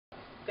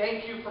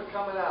thank you for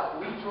coming out.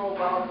 We drove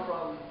out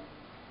from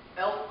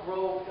Elk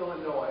Grove,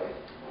 Illinois.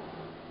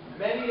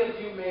 Many of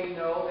you may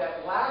know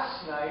that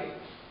last night,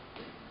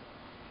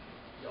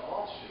 you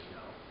all should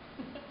know,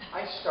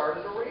 I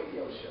started a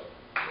radio show.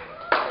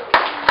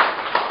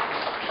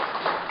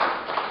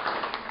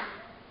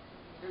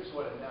 Here's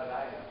what a nut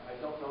I am. I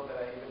don't know that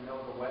I even know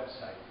the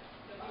website.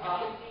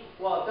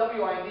 Well,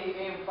 WIND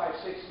AM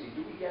 560.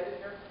 Do we get it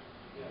here?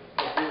 Yeah.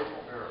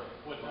 Beautiful. Barely.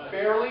 What time?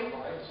 Barely?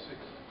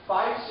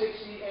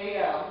 560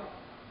 AM.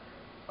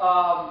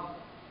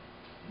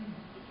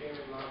 You came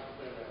in line to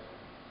play that.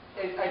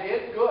 I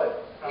did? Good.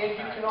 And you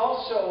can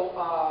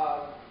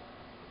also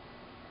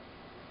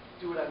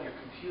do it on your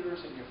computers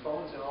and your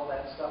phones and all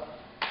that stuff.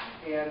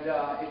 And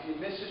if you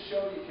miss a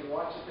show, you can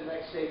watch it the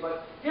next day.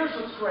 But here's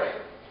what's great.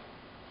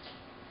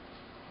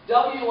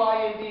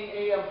 WIND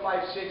AM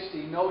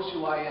 560 knows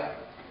who I am.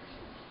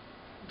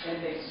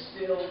 And they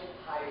still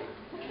hire me.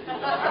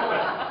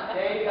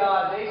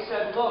 They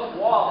said, look,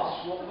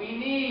 Walsh, what we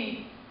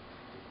need,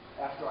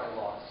 after I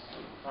lost,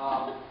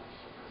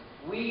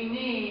 we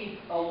need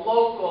a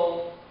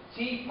local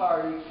Tea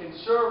Party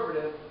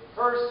conservative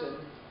person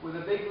with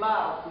a big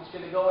mouth who's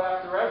going to go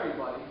after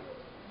everybody.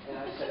 And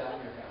I said,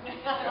 I'm your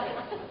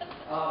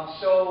guy.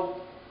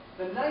 So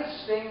the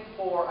nice thing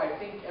for, I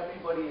think,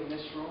 everybody in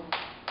this room,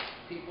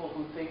 people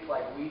who think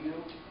like we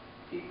do,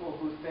 people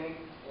who think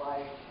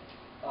like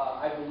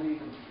I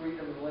believe in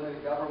freedom and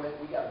limited government,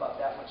 we got about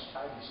that much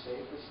time to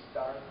save this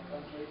darn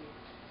country.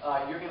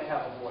 You're going to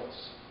have a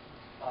voice.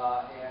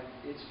 And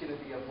it's going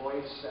to be a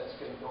voice that's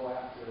going to go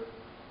after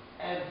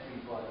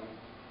everybody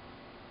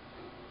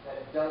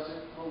that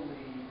doesn't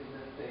believe in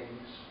the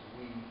things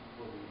we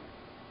believe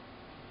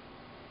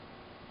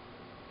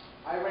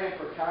in. I ran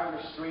for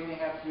Congress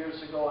 3.5 years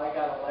ago. I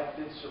got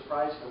elected,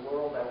 surprised the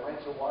world. I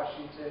went to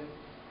Washington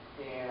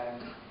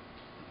and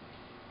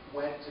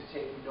went to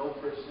take no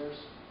prisoners.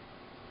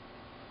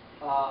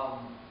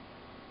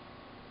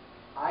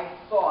 I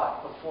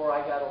thought before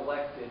I got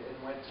elected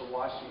and went to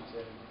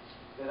Washington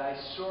that I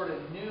sort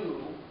of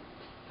knew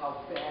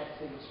how bad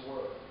things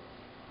were.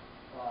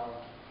 And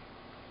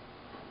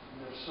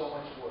they're so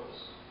much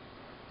worse.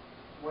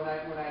 When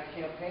I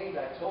campaigned,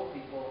 I told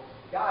people,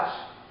 gosh,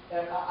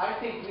 I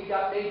think we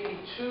got maybe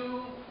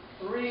 2,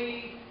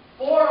 3,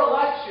 4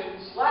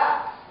 elections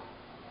left.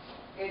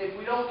 And if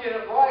we don't get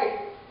it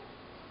right,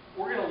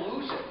 we're going to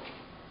lose it.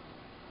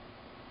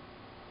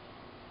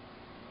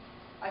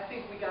 I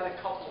think we got a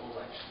couple of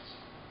elections,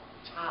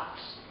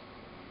 tops.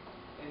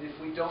 And if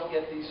we don't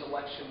get these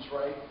elections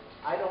right,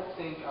 I don't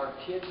think our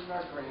kids and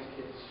our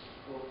grandkids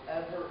will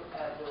ever,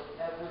 ever,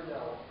 ever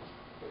know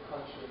the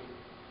country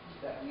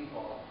that we've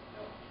all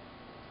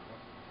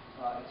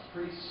known. It's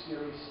pretty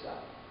scary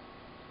stuff.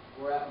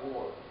 We're at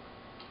war.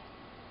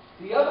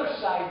 The other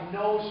side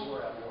knows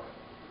we're at war.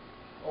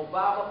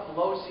 Obama,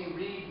 Pelosi,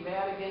 Reid,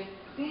 Madigan,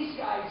 these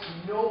guys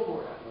know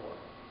we're at war.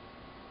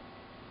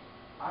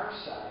 Our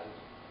side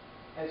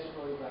hasn't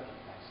really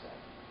recognized that,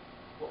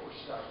 what we're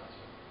starting to.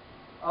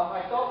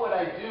 I thought what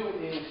I'd do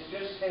is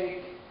just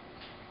take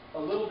a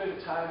little bit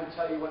of time and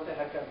tell you what the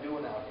heck I'm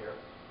doing out here.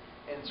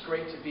 And it's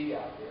great to be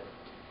out here.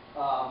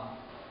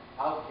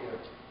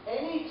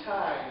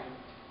 Anytime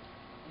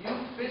you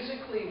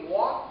physically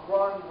walk,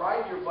 run,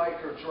 ride your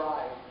bike, or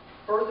drive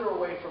further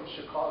away from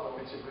Chicago,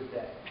 it's a good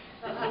day.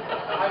 I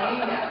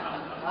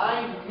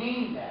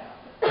mean that.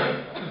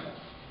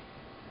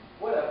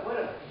 What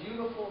a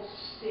beautiful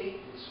state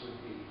this would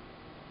be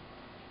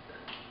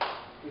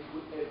if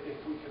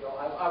we could all.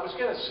 I was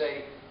going to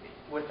say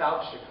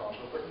without Chicago,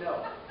 but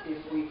no.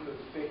 If we could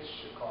fix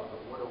Chicago,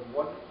 what a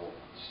wonderful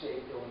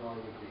state Illinois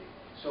would be.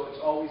 So it's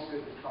always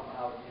good to come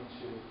out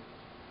into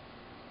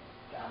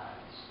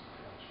God's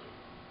country.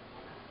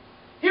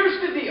 Here's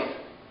the deal.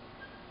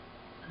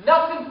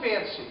 Nothing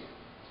fancy.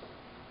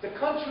 The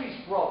country's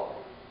broke.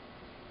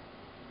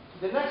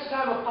 The next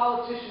time a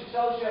politician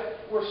tells you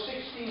we're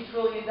 $16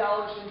 trillion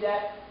in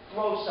debt,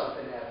 throw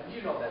something at them.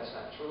 You know that's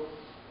not true.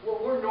 Well,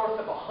 we're north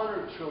of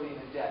 $100 trillion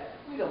in debt.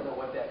 We don't know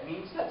what that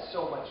means. That's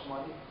so much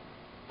money.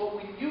 But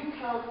when you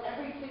count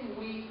everything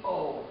we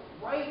owe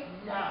right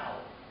now,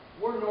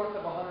 we're north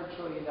of $100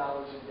 trillion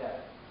in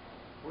debt.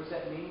 What does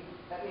that mean?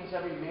 That means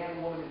every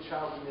man, woman, and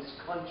child in this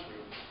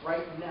country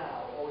right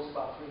now owes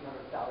about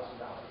 $300,000.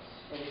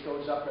 And it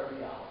goes up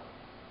every hour.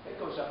 It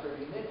goes up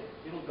every minute.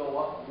 It'll go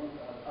up a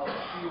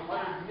few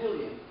hundred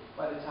million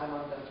by the time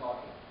I'm done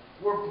talking.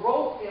 We're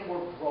broke and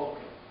we're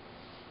broken.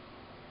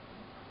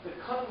 The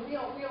country, we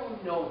all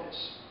know this.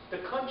 The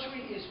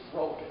country is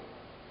broken.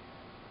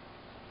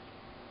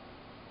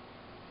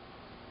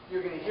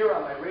 You're going to hear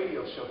on my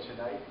radio show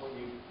tonight, when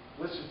you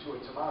listen to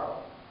it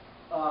tomorrow,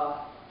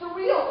 the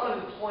real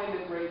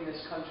unemployment rate in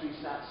this country is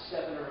not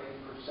 7 or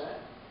 8%.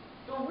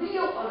 The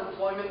real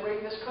unemployment rate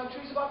in this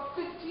country is about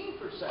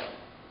 15%.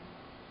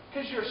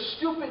 Because your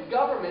stupid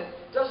government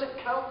doesn't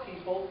count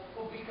people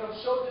who become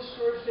so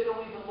discouraged they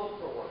don't even look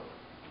for work.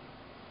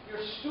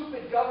 Your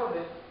stupid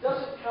government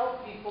doesn't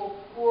count people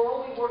who are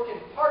only working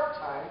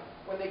part-time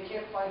when they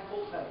can't find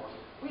full-time work.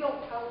 We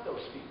don't count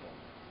those people.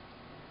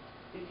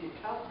 if you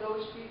count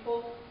those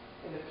people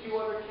and a few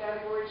other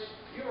categories,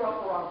 you're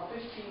up around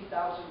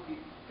 15,000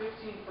 people.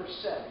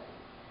 15%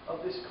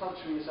 of this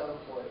country is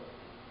unemployed.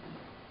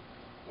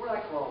 We're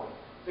not growing.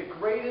 The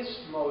greatest,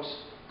 most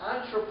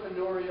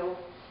entrepreneurial,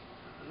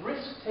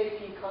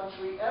 risk-taking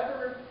country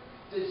ever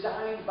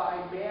designed by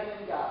man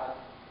and God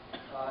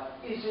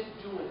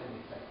isn't doing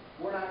anything.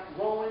 We're not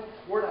growing.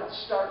 We're not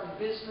starting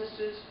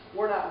businesses.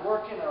 We're not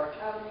working. Our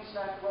economy's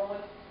not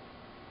growing.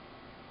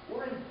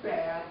 We're in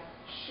bad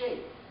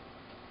shape.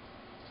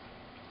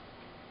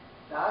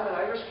 Now, I'm an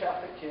Irish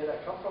Catholic kid.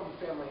 I come from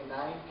a family of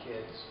 9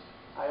 kids.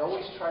 I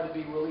always try to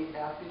be really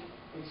happy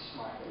and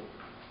smiling.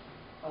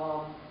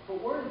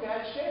 But we're in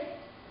bad shape.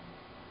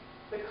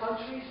 The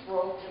country's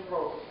broke and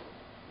broken.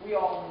 We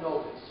all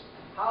know this.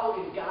 How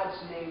in God's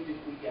name did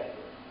we get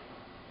here?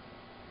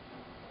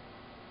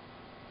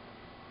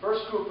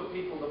 First group of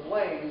people to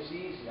blame is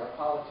easy, our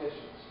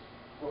politicians.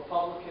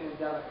 Republican and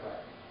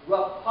Democrat.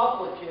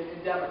 Republican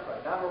and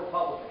Democrat. I'm a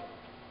Republican.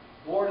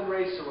 Born and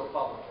raised a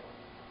Republican.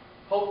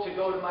 Hope to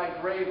go to my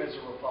grave as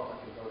a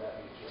Republican, though that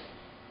may change.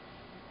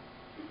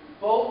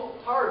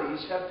 Both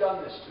parties have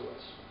done this to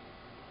us.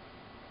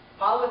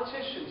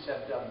 Politicians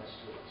have done this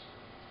to us.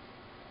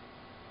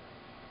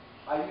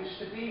 I used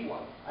to be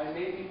one. I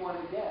may be one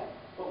again.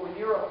 But when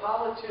you're a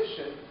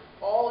politician,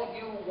 all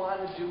you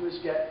want to do is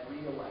get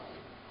reelected.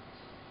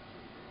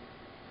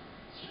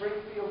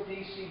 Springfield,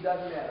 D.C.,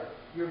 doesn't matter.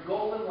 Your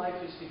goal in life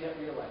is to get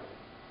reelected.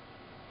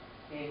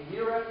 And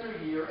year after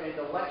year, and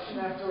election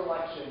after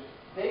election,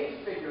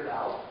 they figured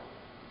out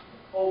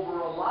over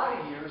a lot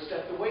of years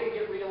that the way to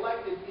get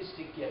reelected is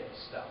to get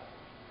stuff.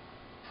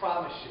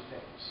 Promise you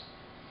things.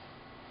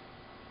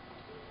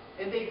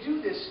 And they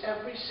do this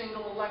every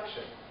single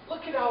election.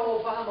 Look at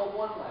how Obama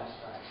won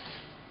last time.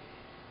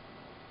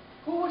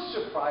 Who was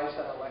surprised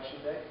on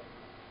election day?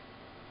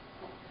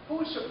 Who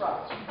was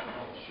surprised?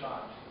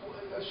 Shocked.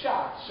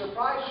 Shocked.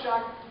 Surprised,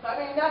 shocked. I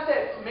mean, not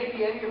that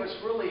maybe any of us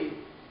really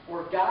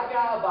were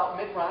gaga about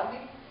Mitt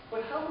Romney,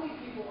 but how many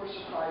people were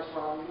surprised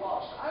Romney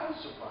lost? I was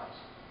surprised.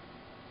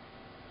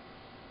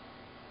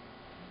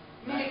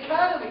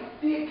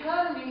 The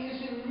economy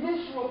is in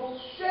miserable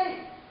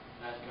shape.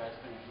 That guy's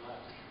finished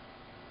last.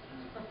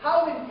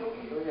 How in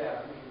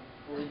yeah, I mean,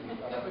 believe me.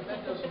 Yeah, but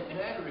that doesn't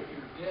matter if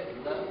you're dead.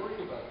 You're not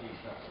worried about these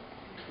guys.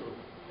 True.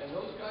 And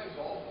those guys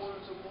all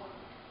voted to one.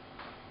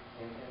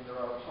 And there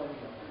are plenty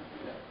of them.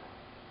 Yeah.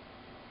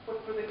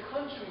 But for the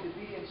country to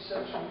be in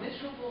such a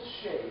miserable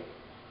shape,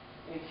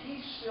 and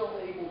he's still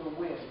able to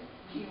win,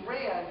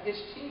 his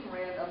team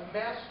ran a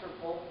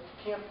masterful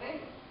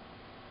campaign.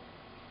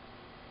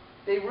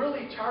 They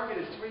really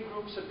targeted 3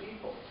 groups of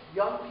people: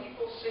 young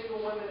people,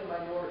 single women, and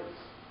minorities.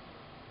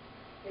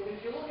 And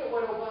if you look at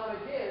what Obama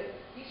did,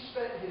 he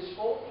spent his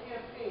whole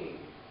campaign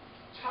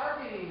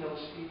targeting those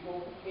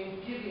people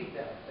and giving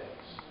them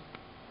things.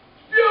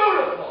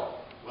 Beautiful!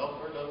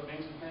 Welfare does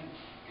amazing things.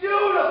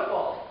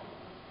 Beautiful!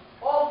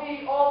 All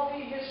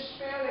the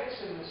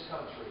Hispanics in this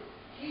country.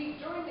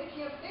 During the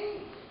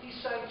campaign, he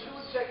signed 2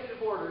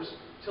 executive orders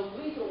to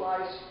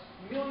legalize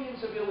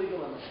millions of illegal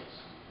immigrants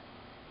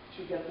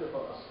to get their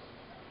votes.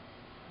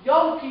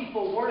 Young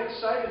people weren't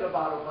excited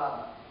about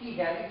Obama. He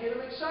had to get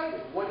them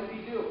excited. What did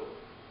he do?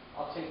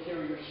 I'll take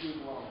care of your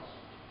student loans.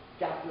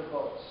 Got their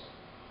votes.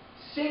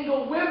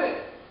 Single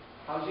women.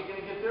 How's he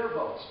going to get their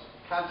votes?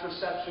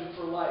 Contraception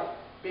for life.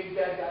 Big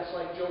bad guys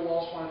like Joe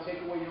Walsh want to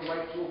take away your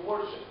right to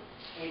abortion.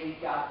 And he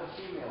got the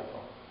female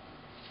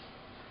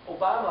vote.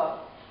 Obama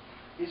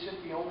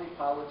isn't the only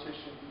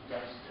politician who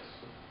does this.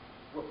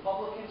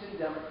 Republicans and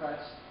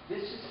Democrats,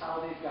 this is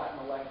how they've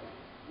gotten elected.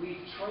 We've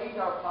trained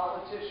our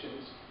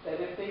politicians that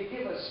if they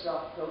give us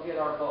stuff, they'll get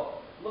our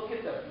vote. Look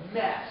at the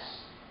mess,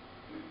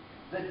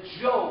 the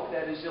joke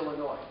that is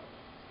Illinois,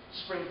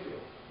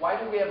 Springfield. Why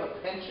do we have a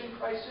pension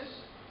crisis?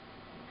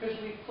 Because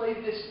we played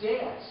this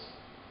dance.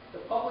 The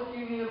public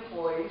union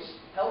employees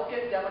help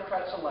get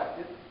Democrats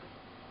elected.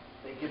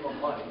 They give them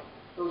money.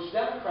 Those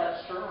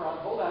Democrats turn around,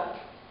 hold on.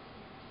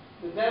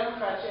 The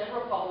Democrats and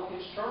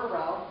Republicans turn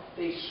around,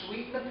 they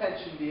sweeten the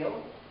pension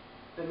deal.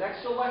 The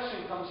next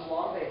election comes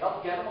along, they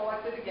help get them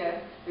elected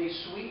again, they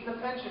sweeten the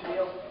pension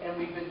deal, and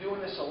we've been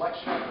doing this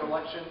election after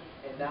election,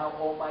 and now,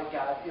 oh my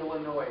God,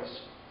 Illinois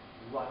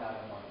run out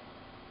of money.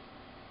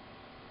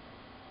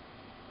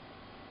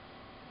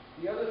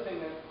 The other thing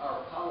that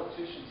our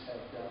politicians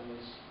have done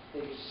is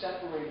they've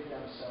separated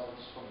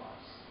themselves from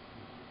us.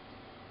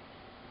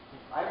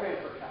 I ran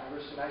for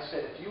Congress, and I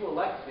said, if you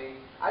elect me,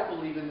 I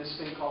believe in this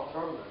thing called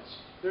term limits.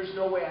 There's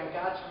no way on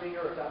God's green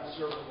earth I'm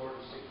serving more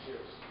than 6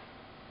 years.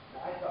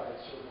 Now, I thought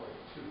I'd serve more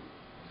than 2.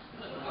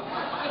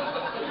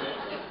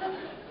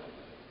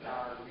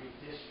 Now,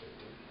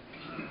 redistricting.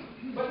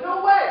 But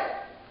no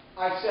way!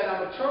 I said,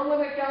 I'm a term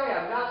limit guy,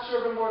 I'm not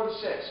serving more than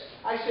 6.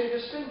 I said,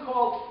 this thing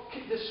called,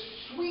 this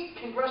sweet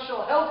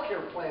congressional health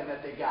care plan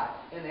that they got,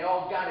 and they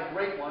all got a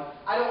great one,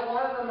 I don't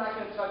want it, I'm not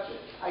going to touch it.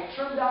 I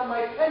turned down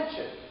my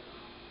pension.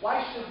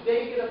 Why should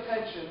they get a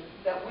pension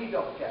that we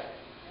don't get?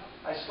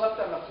 I slept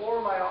on the floor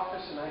of my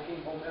office and I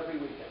came home every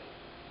weekend.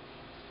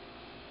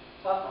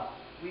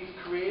 we've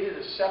created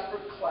a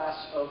separate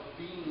class of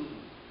being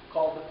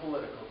called the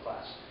political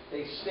class.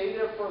 They stay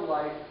there for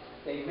life.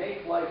 They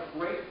make life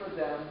great for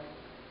them.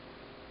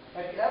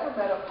 Have you ever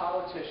met a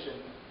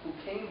politician who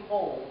came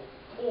home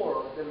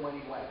poorer than when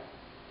he went?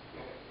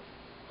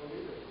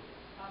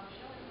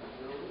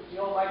 You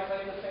know what my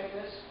claim to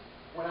fame is?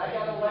 When I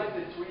got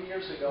elected 3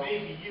 years ago...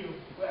 Maybe you.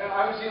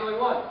 I was the only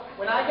one.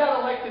 When I got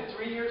elected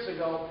 3 years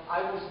ago,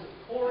 I was the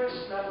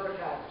poorest member of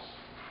Congress.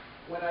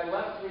 When I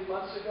left 3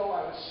 months ago,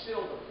 I was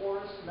still the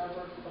poorest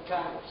member of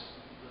Congress.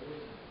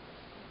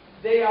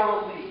 They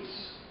are elites.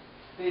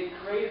 They've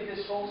created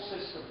this whole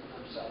system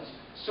for themselves.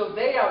 So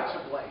they are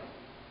to blame.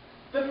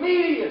 The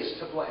media is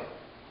to blame.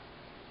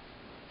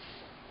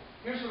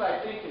 Here's what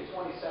I think in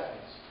 20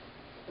 seconds.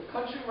 The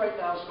country right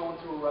now is going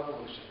through a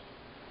revolution.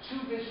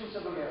 Two visions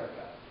of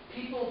America.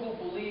 People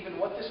who believe in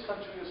what this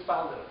country was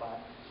founded upon,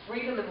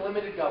 freedom and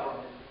limited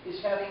government, is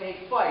having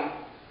a fight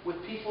with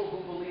people who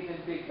believe in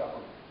big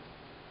government.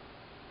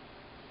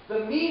 The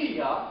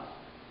media,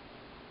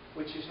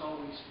 which has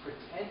always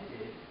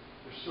pretended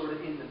they're sort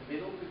of in the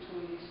middle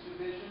between these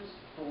two visions,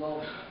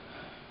 baloney.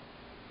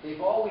 They've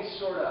always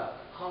sort of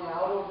hung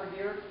out over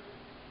here.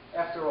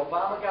 After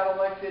Obama got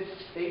elected,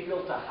 they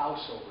built a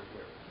house over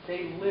here.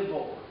 They live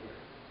over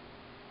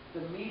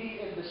here. The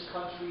media in this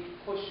country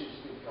pushes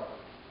big government.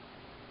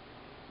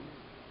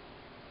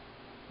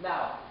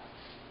 Now,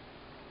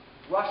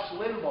 Rush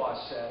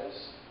Limbaugh says,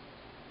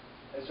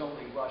 as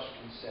only Rush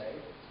can say,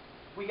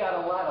 we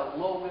got a lot of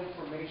low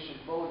information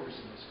voters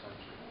in this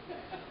country.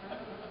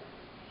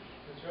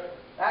 That's right.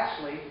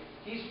 Actually,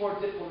 he's more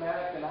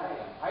diplomatic than I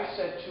am. I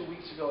said 2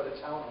 weeks ago at a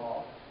town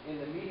hall,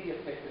 and the media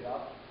picked it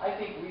up, I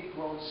think we've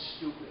grown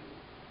stupid.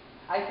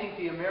 I think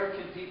the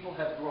American people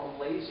have grown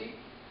lazy.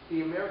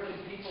 The American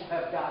people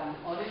have gotten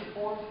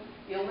uninformed,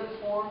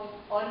 ill-informed,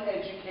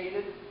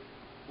 uneducated,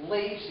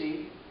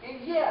 lazy,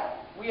 and yeah,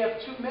 we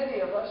have too many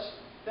of us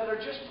that are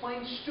just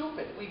plain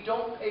stupid. We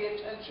don't pay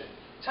attention.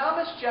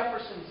 Thomas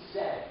Jefferson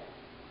said,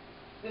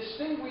 this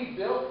thing we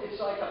built,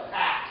 it's like a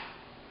pact.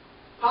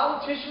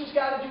 Politicians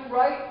got to do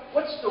right.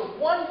 What's the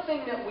one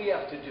thing that we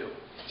have to do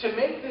to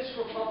make this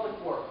republic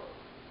work?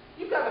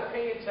 You've got to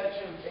pay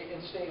attention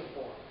and stay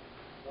informed.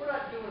 We're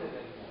not doing it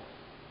anymore.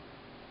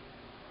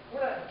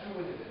 We're not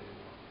doing it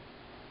anymore.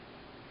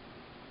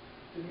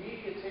 The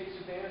media takes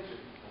advantage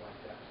of people like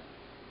that.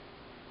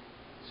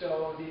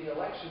 So the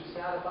election's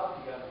not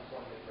about the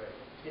unemployment rate.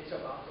 It's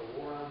about the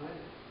war on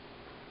women.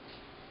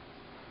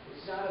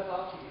 It's not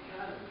about the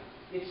economy.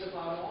 It's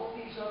about all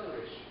these other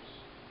issues.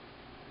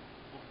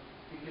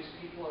 Because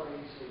people are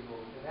easily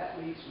moved. And that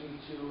leads me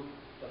to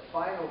the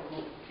final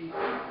group of people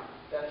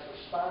that's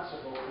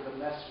responsible for the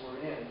mess we're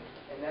in,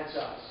 and that's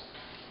us.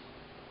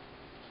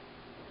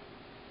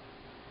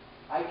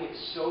 I get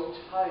so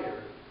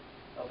tired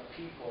of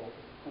people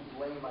who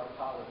blame our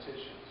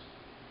politicians.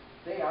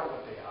 They are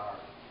what they are.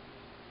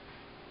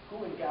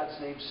 Who in God's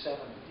name sent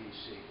them to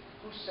D.C.?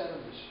 Who sent them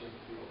to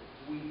Springfield?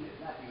 We did.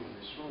 Not you in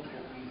this room,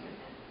 but we did.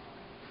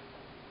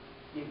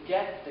 You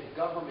get the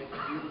government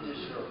you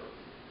deserve.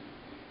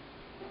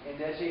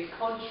 And as a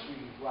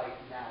country right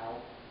now,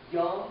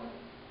 young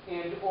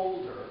and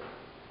older,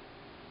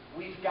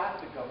 we've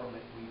got the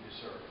government we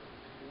deserve.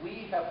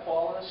 We have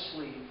fallen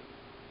asleep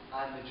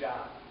on the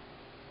job.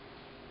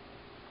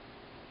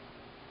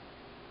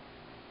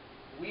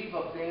 We've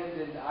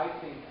abandoned, I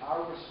think,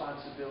 our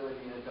responsibility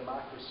in a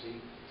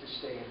democracy to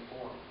stay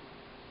informed.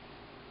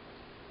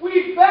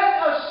 We've been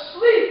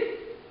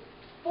asleep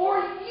for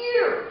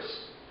years.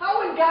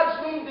 How in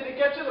God's name did it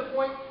get to the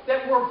point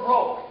that we're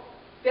broke?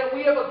 That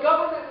we have a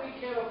government we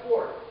can't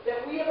afford?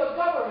 That we have a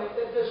government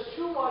that does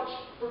too much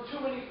for too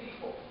many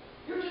people?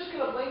 You're just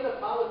going to blame the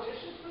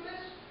politicians for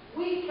this?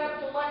 We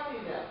kept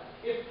electing them.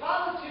 If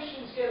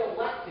politicians get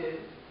elected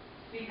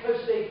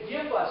because they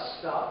give us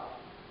stuff,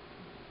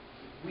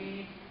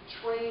 we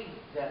train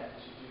them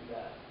to do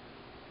that.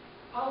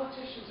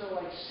 Politicians are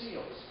like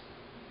SEALs.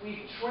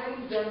 We've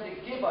trained them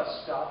to give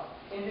us stuff,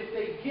 and if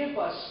they give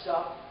us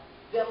stuff,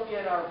 they'll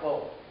get our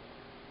vote.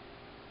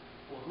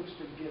 Well, who's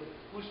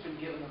been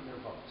giving them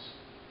their votes?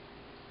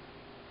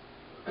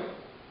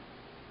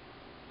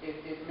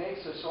 It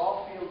makes us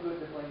all feel good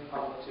to blame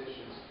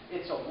politicians.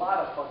 It's a lot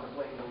of fun to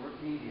blame the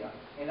media,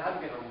 and I'm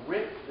going to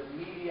rip the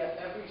media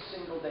every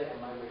single day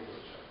on my radio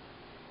show.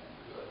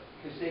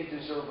 Because they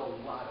deserve a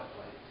lot of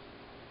blame.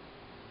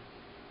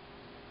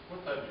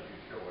 What time did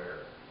your show air?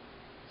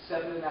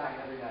 7 to 9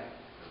 every night.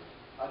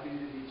 I'll give you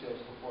the details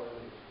before I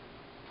leave.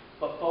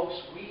 But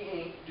folks, we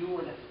ain't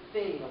doing a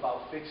thing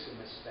about fixing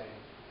this thing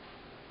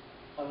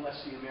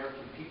unless the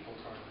American people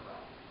turn it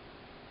around.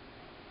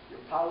 Your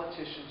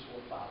politicians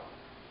will follow.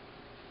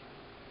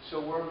 So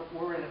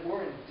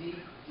we're in deep,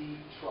 deep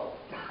trouble.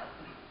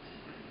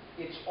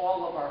 It's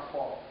all of our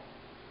fault.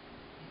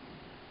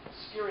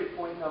 Scary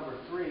point number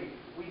 3,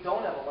 we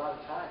don't have a lot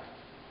of time.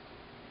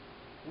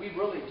 We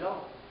really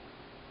don't.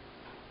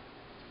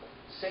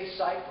 Say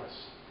Cyprus.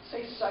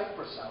 Say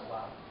Cyprus out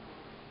loud.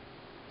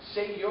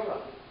 Say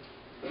Europe.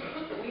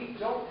 We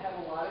don't have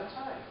a lot of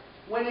time.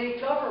 When a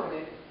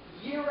government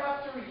year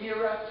after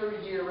year after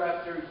year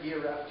after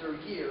year after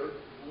year,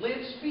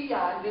 lives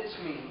beyond its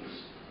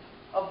means,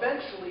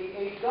 eventually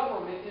a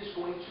government is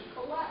going to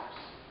collapse.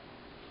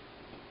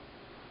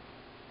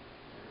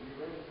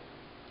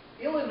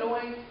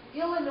 Illinois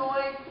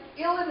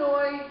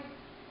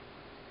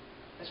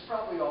has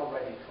probably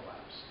already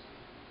collapsed.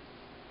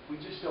 We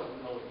just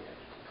don't know it yet.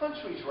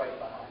 Country's right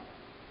behind.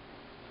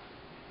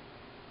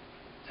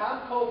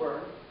 Tom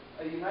Coburn,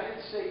 a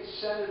United States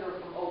Senator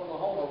from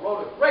Oklahoma,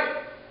 wrote a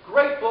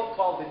great book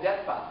called The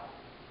Debt Bomb.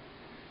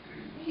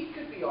 He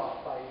could be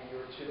off by a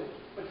year or two,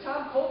 but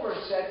Tom Coburn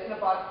said in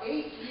about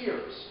 8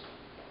 years,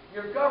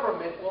 your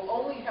government will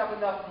only have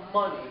enough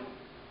money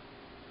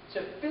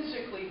to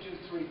physically do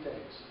 3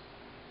 things.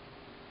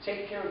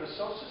 Take care of the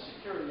Social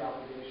Security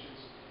obligations,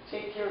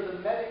 take care of the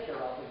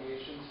Medicare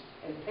obligations,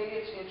 and pay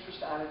its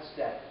interest on its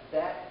debt.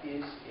 That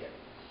is it.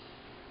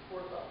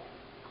 Worth up.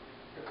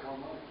 Get more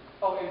money.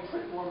 Oh, and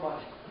print more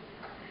money.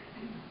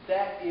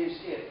 That is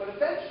it. But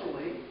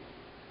eventually,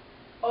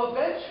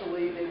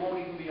 they won't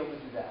even be able to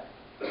do that.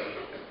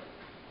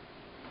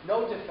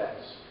 No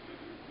defense.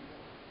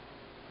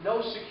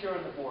 No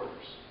securing the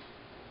borders.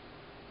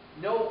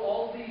 No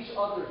all these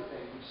other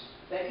things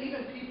that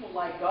even people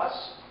like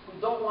us who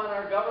don't want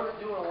our government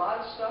doing a lot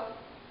of stuff,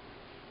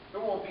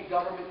 there won't be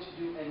government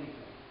to do anything.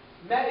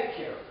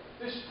 Medicare,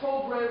 this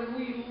program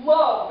we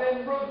love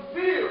and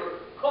revere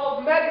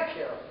called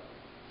Medicare.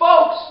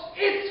 Folks,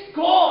 it's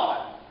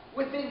gone.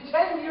 Within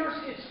 10 years,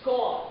 it's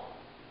gone.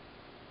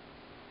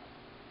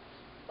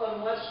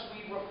 Unless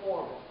we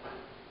reform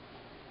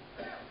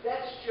it.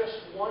 That's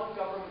just one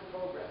government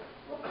program.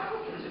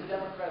 Republicans and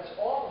Democrats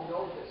all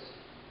know this.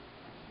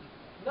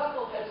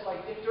 Knuckleheads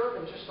like Dick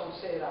Durbin just don't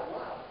say it out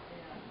loud.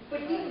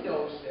 But he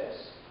knows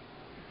this.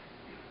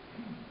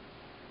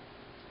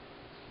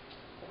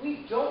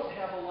 We don't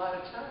have a lot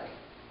of time.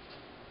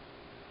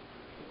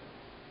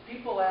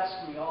 People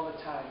ask me all the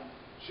time,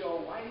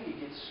 Joe, why do you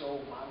get so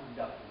wound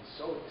up and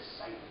so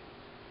excited?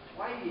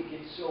 Why do you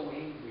get so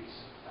angry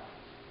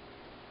sometimes?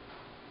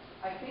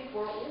 I think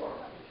we're at war.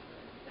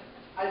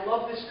 I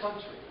love this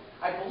country.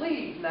 I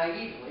believe,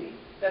 naively,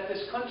 that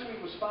this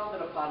country was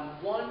founded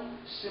upon one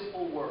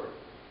simple word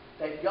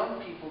that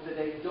young people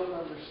today don't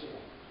understand.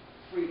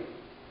 Freedom.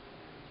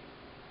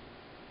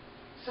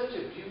 Such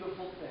a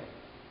beautiful thing.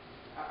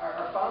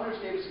 Our founders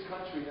gave us a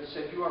country that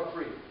said, you are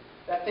free.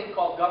 That thing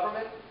called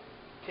government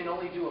can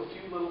only do a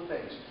few little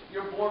things.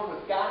 You're born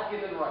with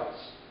God-given rights.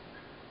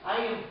 I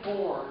am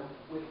born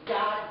with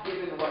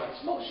God-given rights.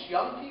 Most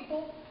young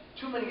people,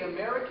 too many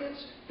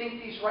Americans,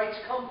 think these rights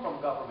come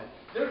from government.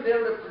 They're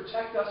there to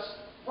protect us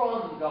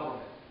from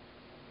government.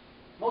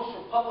 Most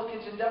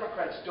Republicans and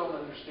Democrats don't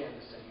understand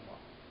this anymore.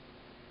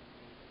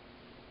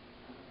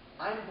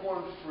 I'm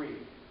born free.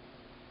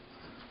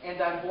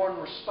 And I'm born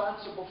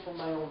responsible for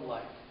my own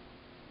life.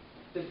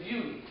 The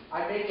beauty.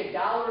 I make $1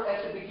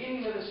 at the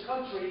beginning of this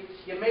country.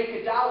 You make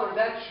 $1,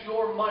 that's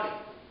your money.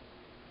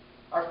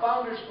 Our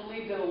founders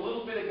believed in a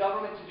little bit of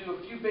government to do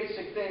a few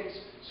basic things,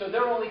 so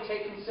they're only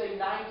taking, say,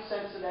 9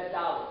 cents of that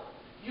dollar.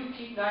 You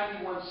keep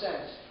 91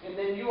 cents, and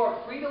then you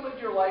are free to live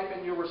your life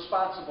and you're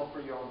responsible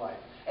for your own life.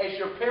 As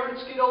your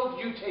parents get old,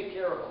 you take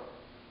care of them.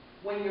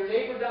 When your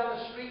neighbor down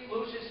the street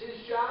loses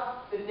his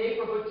job, the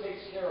neighborhood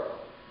takes care of him.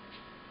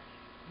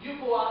 You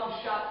go out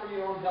and shop for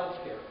your own health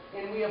care.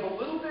 And we have a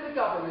little bit of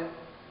government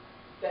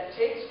that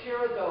takes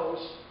care of those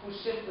who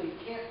simply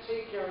can't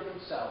take care of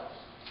themselves.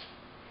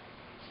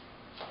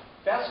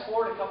 Fast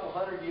forward a couple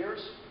hundred years,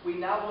 we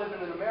now live in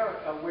an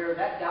America where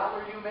that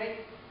dollar you make,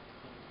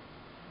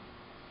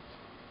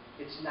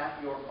 it's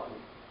not your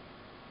money.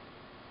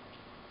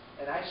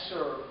 And I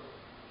serve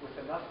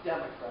with enough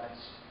Democrats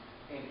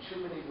and too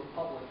many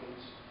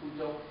Republicans who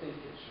don't think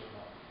it's your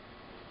money.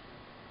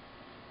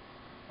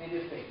 And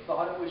if they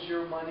thought it was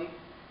your money,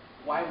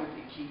 why would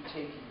they keep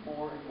taking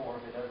more and more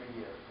of it every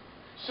year?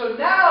 So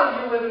now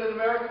you're living in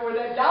America where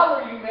that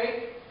dollar you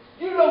make,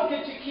 you don't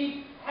get to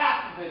keep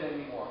half of it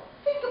anymore.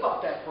 Think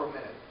about that for a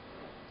minute.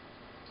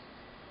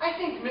 I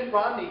think Mitt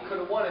Romney could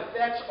have won if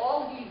that's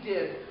all he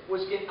did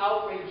was get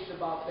outraged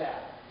about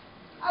that.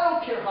 I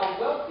don't care how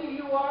wealthy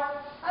you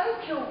are. I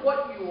don't care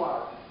what you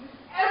are.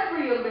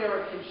 Every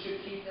American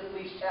should keep at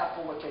least half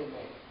of what they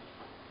make.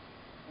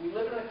 We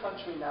live in a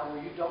country now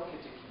where you don't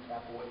get to keep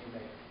half of what you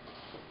make.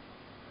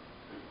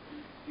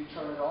 You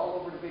turn it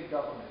all over to big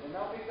government. And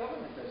now big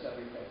government does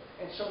everything.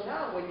 And so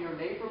now when your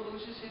neighbor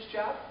loses his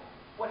job,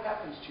 what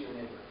happens to your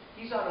neighbor?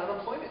 He's on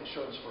unemployment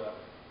insurance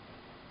forever.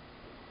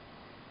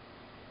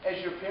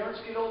 As your parents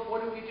get old,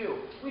 what do?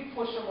 We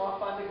push them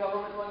off onto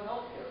government-run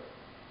health care.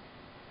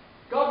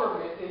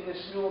 Government in this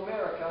new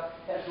America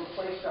has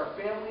replaced our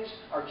families,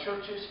 our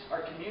churches,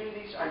 our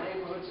communities, our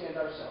neighborhoods, and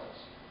ourselves.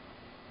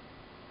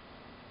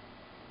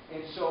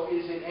 And so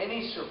is it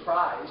any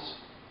surprise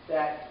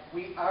that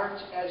we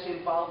aren't as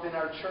involved in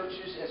our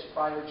churches as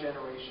prior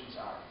generations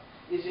are?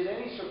 Is it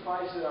any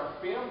surprise that our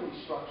family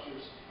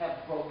structures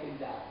have broken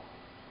down?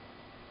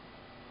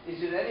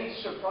 Is it any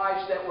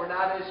surprise that we're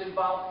not as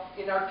involved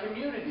in our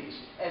communities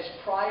as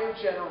prior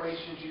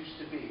generations used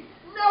to be?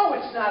 No,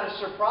 it's not a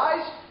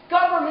surprise.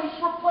 Government's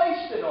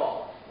replaced it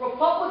all.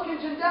 Republicans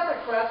and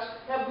Democrats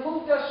have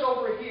moved us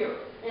over here.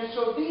 And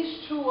so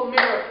these two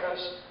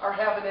Americas are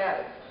having at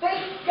it.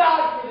 Thank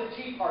God for the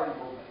Tea Party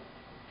movement.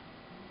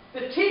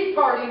 The Tea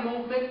Party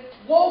movement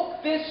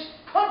woke this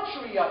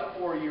country up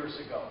 4 years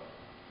ago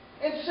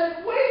and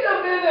said, wait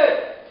a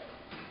minute!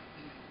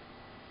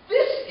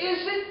 This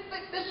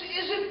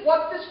isn't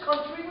what this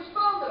country was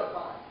founded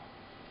upon.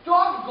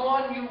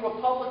 Doggone you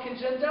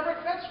Republicans and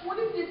Democrats, what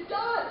have you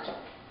done?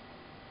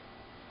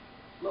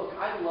 Look,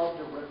 I love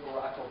to rip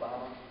Barack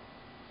Obama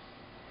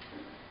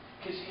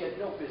because he had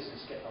no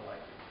business getting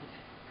elected.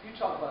 You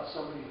talk about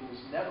somebody who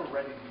was never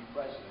ready to be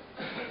president,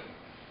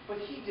 but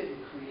he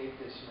didn't create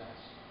this mess.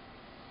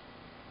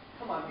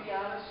 Come on, be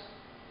honest.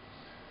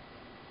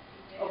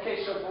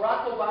 Okay, so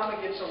Barack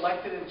Obama gets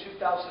elected in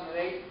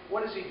 2008.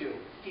 What does he do?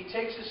 He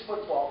takes his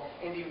football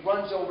and he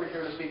runs over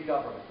here to big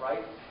government,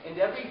 right? And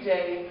every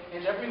day,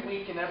 and every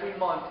week, and every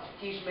month,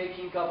 he's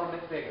making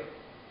government bigger.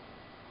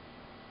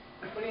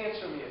 But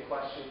answer me a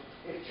question.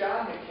 If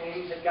John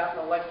McCain had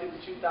gotten elected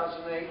in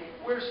 2008,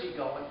 where's he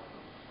going?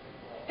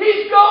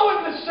 He's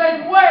going the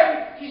same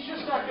way. He's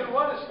just not going to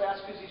run as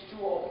fast because he's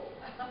too old.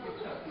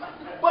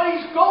 But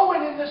he's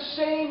going in the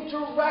same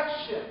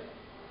direction.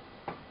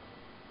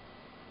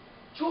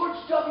 George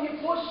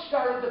W. Bush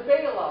started the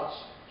bailouts.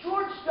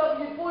 George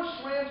W. Bush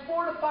ran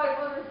 400 to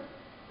 500.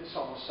 This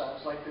almost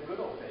sounds like the good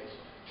old days.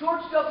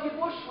 George W.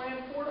 Bush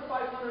ran $400 to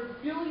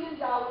 $500 billion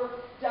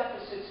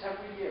deficits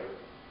every year.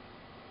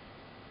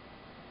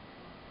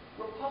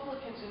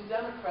 Republicans and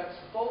Democrats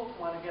both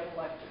want to get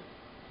elected.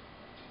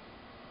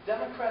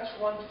 Democrats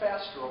run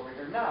faster over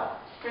here. Now,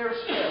 fair's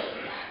fair.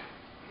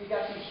 You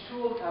got these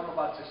two of them. I'm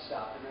about to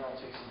stop, and then I'll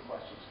take some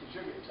questions, because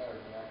you're getting tired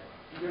of me, aren't you?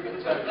 You're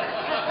getting tired of me.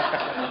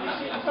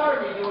 You're getting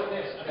tired of me doing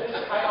this. This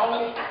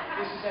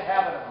is a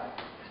habit of mine.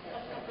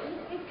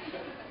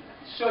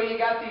 So you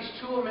got these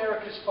two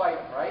Americas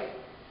fighting, right?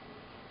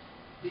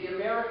 The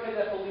America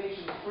that believes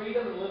in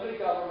freedom and limited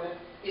government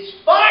is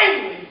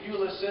finally,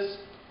 Ulysses,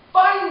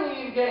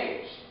 finally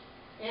engaged.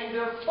 And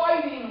they're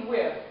fighting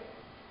with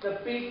the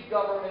big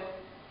government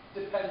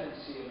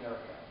dependency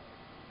America.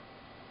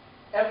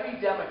 Every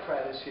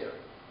Democrat is here.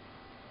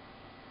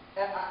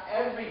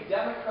 Every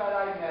Democrat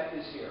I met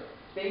is here.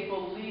 They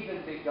believe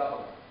in big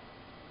government.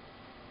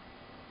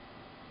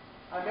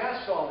 I'm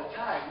asked all the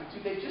time,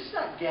 do they just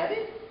not get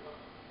it?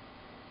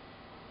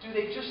 Do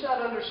they just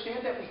not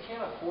understand that we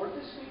can't afford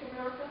this big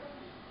America?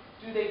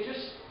 Do they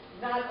just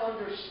not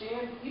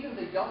understand, even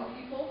the young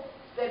people,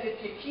 that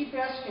if you keep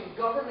asking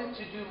government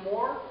to do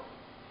more,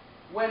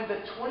 when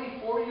the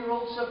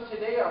 24-year-olds of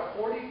today are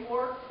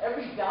 44,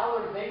 every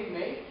dollar they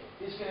make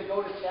is going to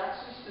go to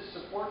taxes to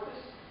support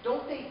this?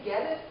 Don't they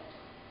get it?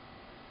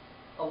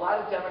 A lot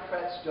of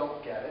Democrats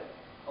don't get it.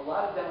 A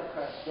lot of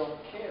Democrats don't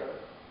care.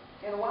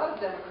 And a lot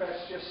of Democrats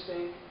just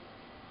think,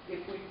 if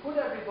we put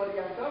everybody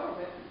on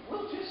government,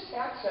 we'll just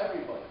tax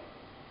everybody.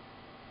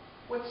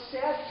 What's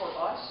sad for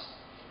us,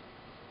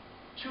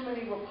 too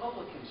many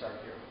Republicans are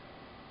here.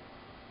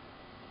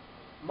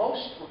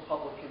 Most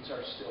Republicans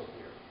are still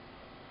here.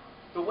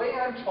 The way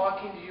I'm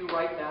talking to you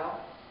right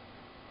now,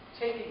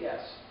 take a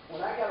guess.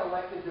 When I got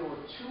elected, there were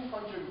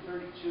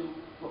 232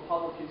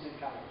 Republicans in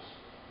Congress.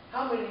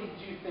 How many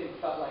do you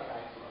think felt like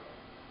I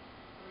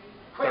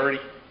threw? 30.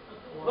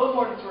 A little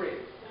more than 3.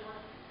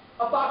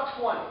 About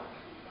 20.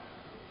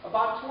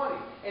 About 20.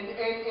 And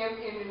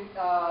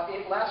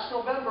in last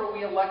November,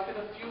 we elected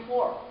a few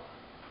more.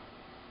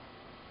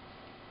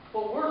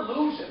 But we're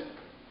losing.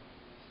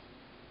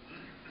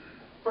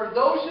 For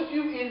those of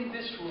you in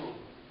this room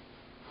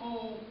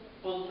who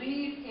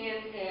believe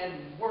in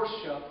and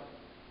worship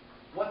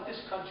what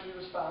this country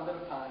was founded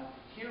upon,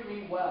 hear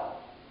me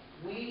well.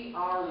 We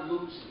are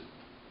losing.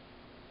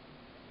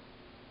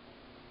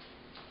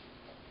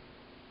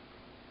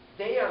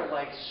 They are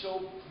like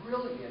so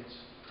brilliant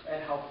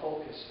at how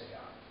focused they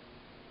are.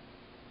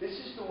 This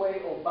is the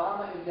way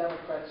Obama and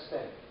Democrats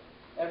think.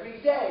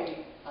 Every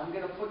day, I'm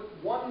going to put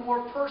one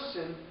more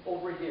person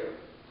over here.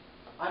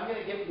 I'm going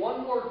to get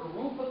one more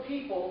group of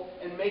people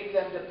and make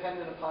them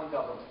dependent upon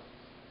government.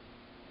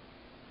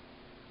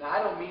 Now,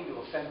 I don't mean to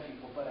offend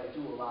people, but I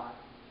do a lot.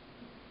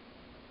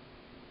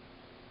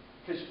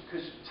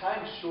 Because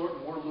time's short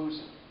and we're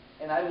losing.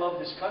 And I love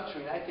this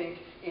country, and I think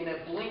in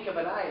a blink of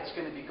an eye, it's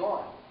going to be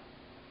gone.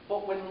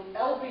 But when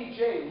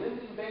LBJ,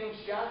 Lyndon Baines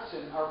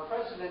Johnson, our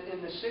president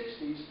in the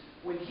 60s,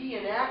 when he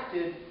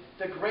enacted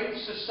the Great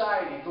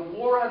Society, the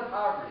War on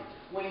Poverty,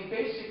 when he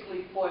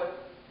basically put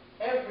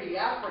every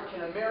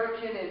African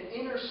American and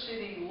inner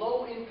city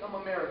low-income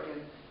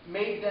American,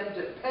 made them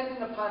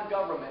dependent upon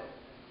government,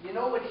 you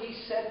know what he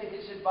said to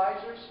his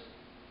advisors?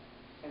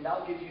 And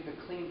I'll give you the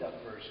cleaned up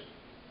version.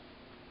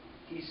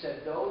 He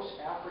said, those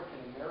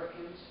African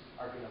Americans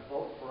are going to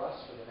vote for us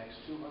for the next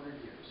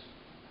 200 years.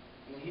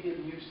 And he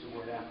didn't use the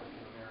word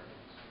African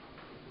Americans.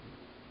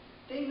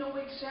 They know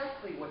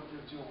exactly what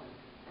they're doing.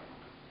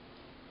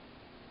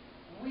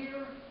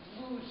 We're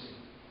losing.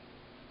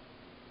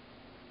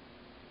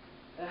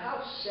 And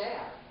how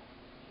sad.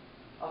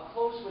 I'll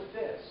close with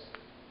this.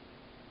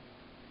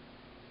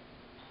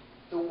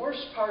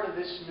 worst part of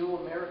this new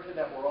America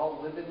that we're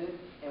all living in,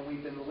 and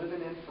we've been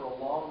living in for a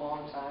long,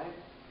 long time?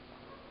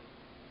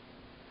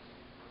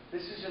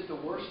 This isn't the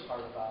worst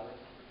part about it.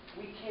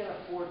 We can't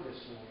afford this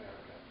new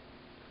America.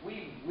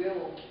 We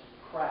will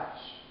crash.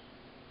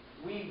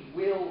 We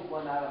will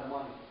run out of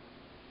money.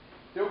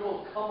 There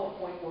will come a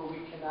point where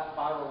we cannot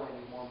borrow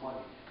any more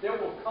money. There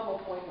will come a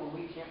point when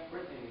we can't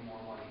print any more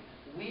money.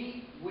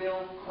 We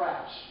will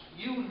crash.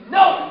 You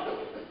know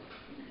it.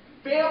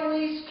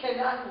 Families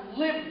cannot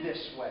live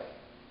this way.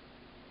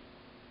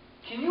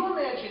 Can you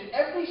imagine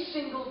every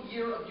single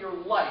year of your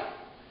life,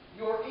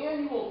 your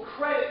annual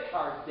credit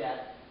card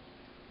debt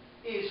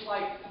is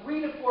like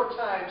 3 to 4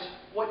 times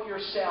what your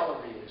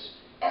salary is.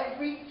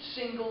 Every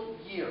single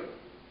year.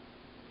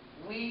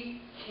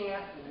 We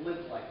can't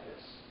live like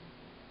this.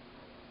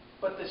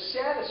 But the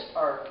saddest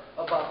part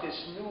about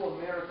this new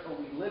America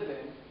we live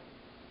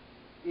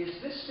in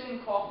is this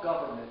thing called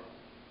government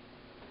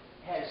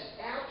has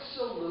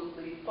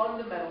absolutely,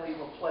 fundamentally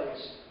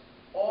replaced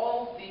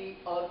all the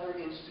other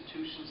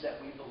institutions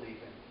that we believe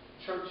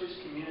in. Churches,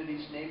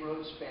 communities,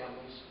 neighborhoods,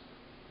 families,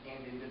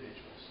 and individuals.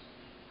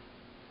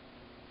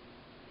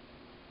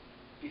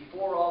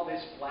 Before all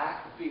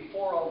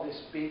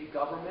this big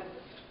government,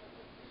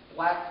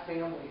 black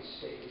families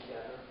stay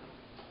together.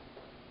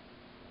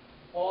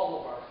 All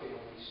of our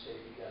families stay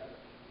together.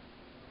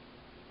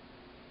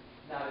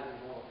 Not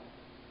anymore.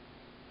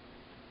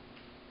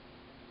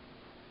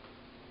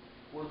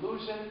 We're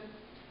losing.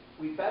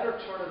 We better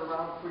turn it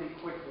around pretty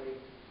quickly.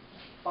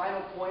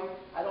 Final point,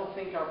 I don't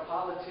think our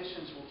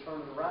politicians will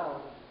turn it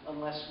around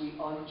unless we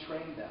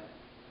untrain them.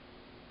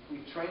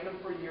 We've trained them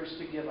for years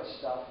to give us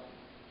stuff.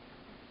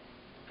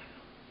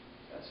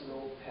 That's an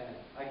old pen.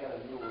 I got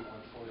a newer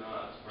one for you. No,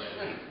 that's great.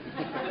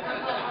 I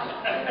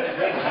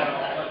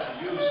don't want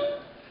to use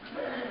it. I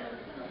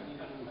need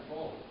a new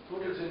phone. Who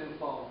needs a new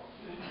phone?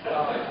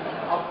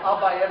 I'll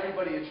buy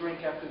everybody a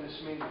drink after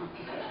this meeting.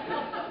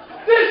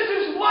 This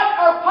is what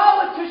our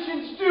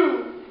politicians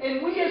do,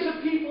 and we as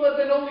a people have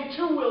been only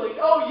too willing.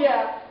 Oh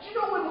yeah, do you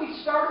know when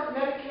we started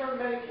Medicare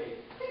and Medicaid?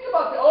 Think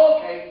about that. Oh,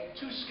 okay,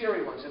 2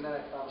 scary ones, and then I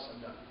promise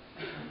I'm done.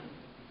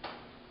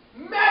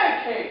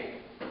 Medicaid!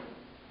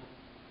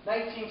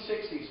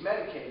 1960s,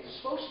 Medicaid. It's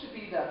supposed to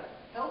be the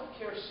health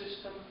care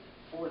system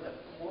for the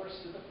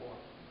poorest of the poor.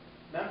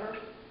 Remember?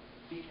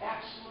 The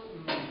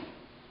absolute need.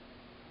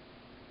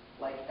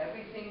 Like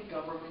everything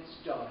government's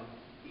done,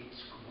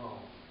 it's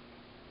grown.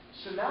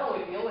 So now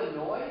in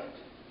Illinois,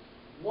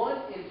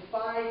 1 in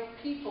 5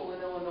 people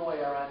in Illinois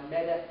are on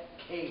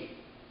Medicaid.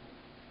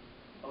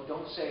 Oh,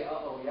 don't say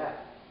uh-oh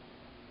yet.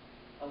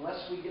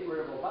 Unless we get rid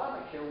of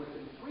Obamacare,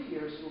 within 3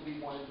 years, it'll be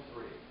 1 in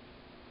 3.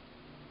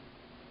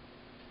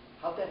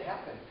 How'd that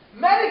happen?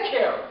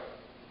 Medicare!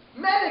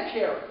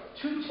 Medicare!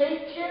 To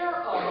take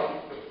care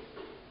of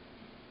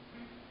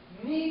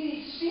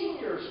needy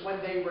seniors when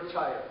they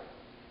retire.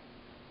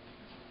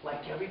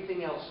 Like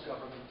everything else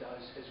government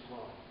does, has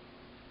grown.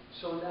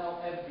 So now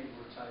every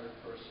retired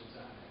person's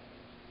on it.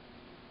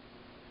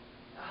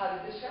 How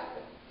did this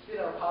happen? Did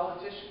our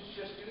politicians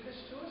just do this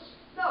to us?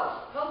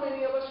 No. How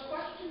many of us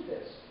questioned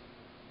this?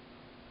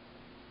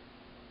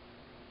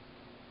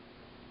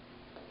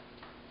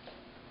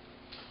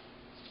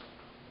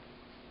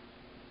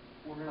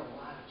 We're in a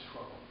lot of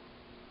trouble.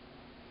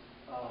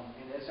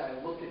 And as I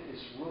look at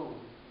this room,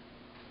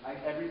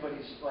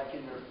 everybody's like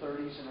in their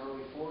 30s and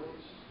early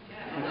 40s.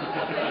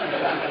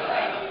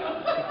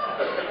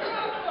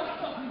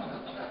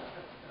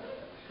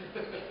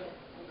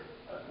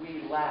 We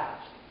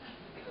laugh,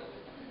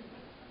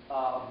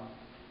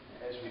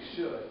 as we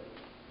should,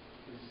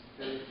 because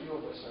very few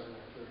of us are in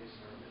our 30s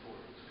and early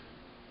 40s.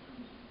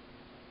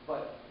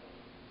 But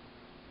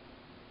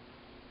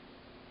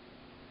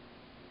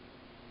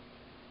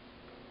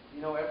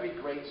you know, every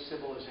great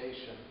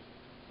civilization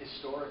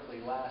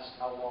historically lasts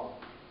how long?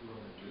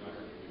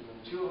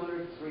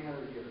 200,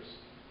 300 years.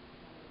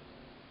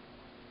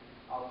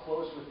 I'll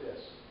close with this.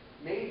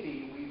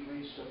 Maybe we've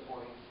reached a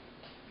point,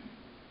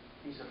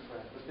 he's a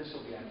friend, but this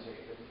will be on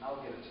tape, and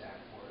I'll get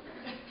attacked for it.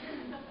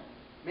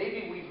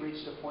 Maybe we've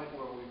reached a point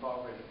where we've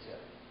already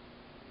tipped.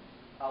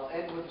 I'll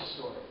end with a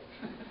story.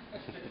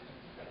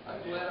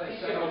 I'm glad I He's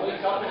said going to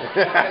wake up.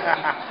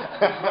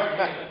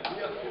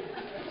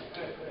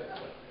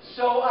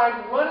 So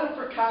I'm running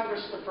for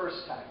Congress the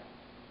first time.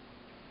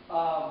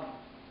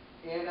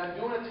 And I'm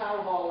doing a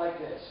town hall like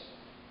this.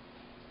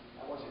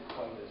 I wasn't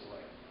quite as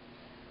late.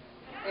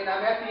 And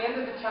I'm at the end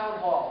of the town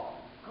hall,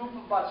 group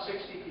of about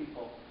 60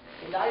 people.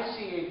 And I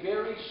see a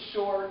very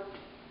short,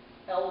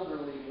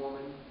 elderly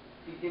woman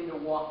begin to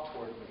walk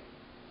toward me.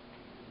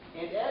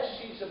 And as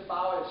she's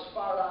about as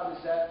far out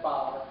as that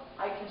bar,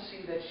 I can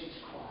see that she's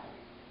crying.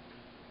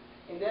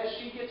 And as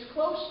she gets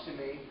close to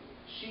me,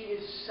 she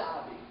is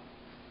sobbing.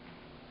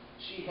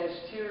 She has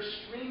tears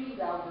streaming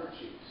down her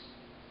cheeks.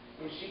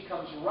 And she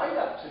comes right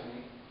up to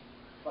me,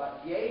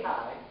 about yay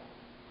high.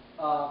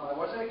 I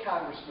wasn't a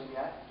congressman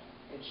yet.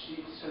 And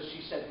so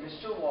she said,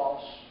 Mr.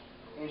 Walsh,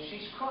 and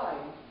she's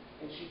crying,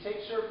 and she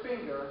takes her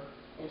finger,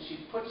 and she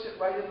puts it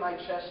right in my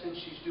chest, and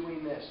she's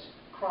doing this,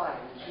 crying,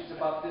 and she's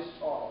about this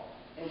tall.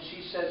 And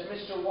she says,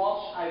 Mr.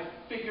 Walsh, I've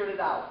figured it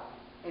out.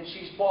 And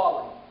she's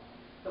bawling.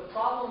 The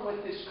problem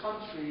with this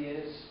country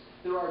is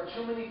there are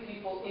too many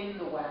people in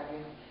the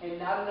wagon and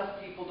not enough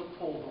people to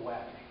pull the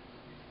wagon.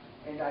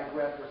 And I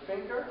grabbed her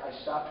finger.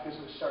 I stopped because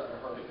it was starting to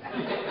hurt.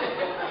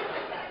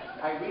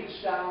 I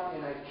reached down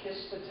and I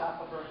kissed the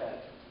top of her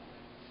head.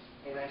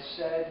 And I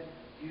said,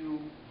 you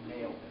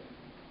nailed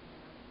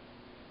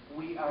it.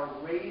 We are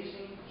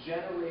raising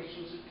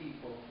generations of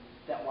people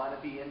that want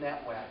to be in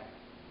that wagon.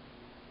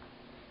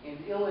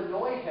 And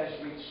Illinois has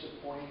reached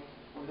the point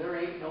where there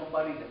ain't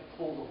nobody to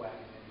pull the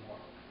wagon anymore.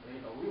 There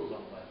ain't no wheels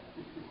on the wagon.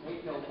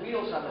 Ain't no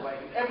wheels on the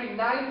wagon. Every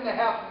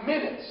 9.5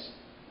 minutes,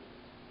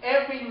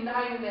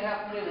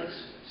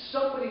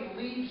 somebody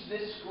leaves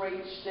this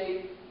great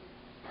state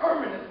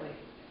permanently.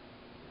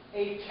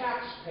 A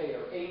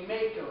taxpayer, a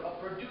maker, a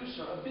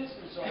producer, a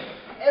business owner.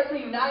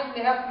 Every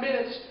 9.5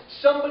 minutes,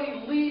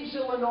 somebody leaves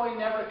Illinois,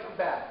 never to come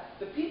back.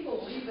 The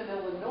people leaving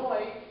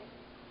Illinois,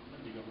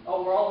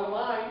 oh, we're all in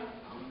line.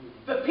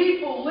 The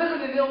people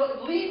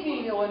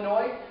leaving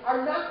Illinois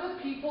are not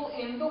the people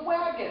in the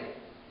wagon.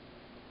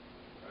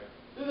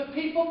 They're the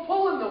people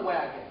pulling the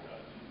wagon.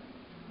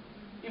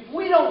 If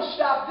we don't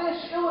stop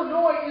this,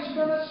 Illinois is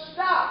going to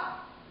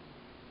stop.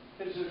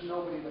 Because there's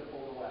nobody to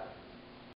pull